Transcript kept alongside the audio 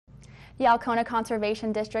The Alcona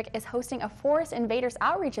Conservation District is hosting a Forest Invaders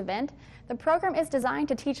outreach event. The program is designed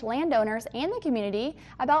to teach landowners and the community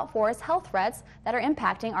about forest health threats that are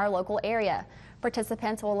impacting our local area.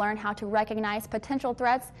 Participants will learn how to recognize potential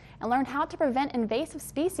threats and learn how to prevent invasive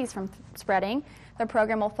species from spreading. The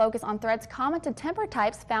program will focus on threats common to timber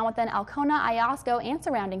types found within Alcona, Iosco, and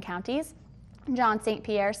surrounding counties. John St.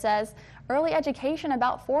 Pierre says early education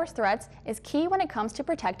about forest threats is key when it comes to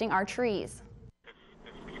protecting our trees.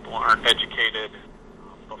 If people aren't educated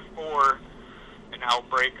before an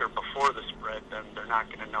outbreak or before the spread, then they're not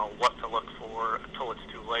going to know what to look for until it's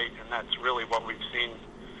too late, and that's really what we've seen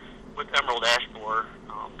with emerald ash borer.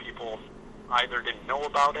 People either didn't know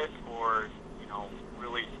about it or,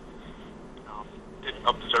 really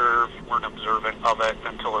weren't observant of it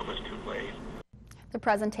until it was too late. The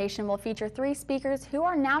presentation will feature 3 speakers who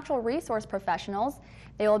are natural resource professionals.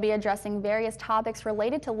 They will be addressing various topics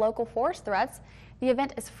related to local forest threats. The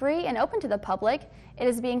event is free and open to the public. It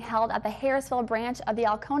is being held at the Harrisville branch of the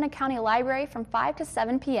Alcona County Library from 5 to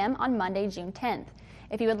 7 p.m. on Monday, June 10th.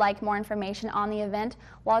 If you would like more information on the event,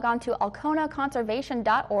 log on to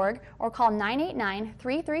alconaconservation.org or call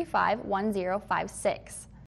 989-335-1056.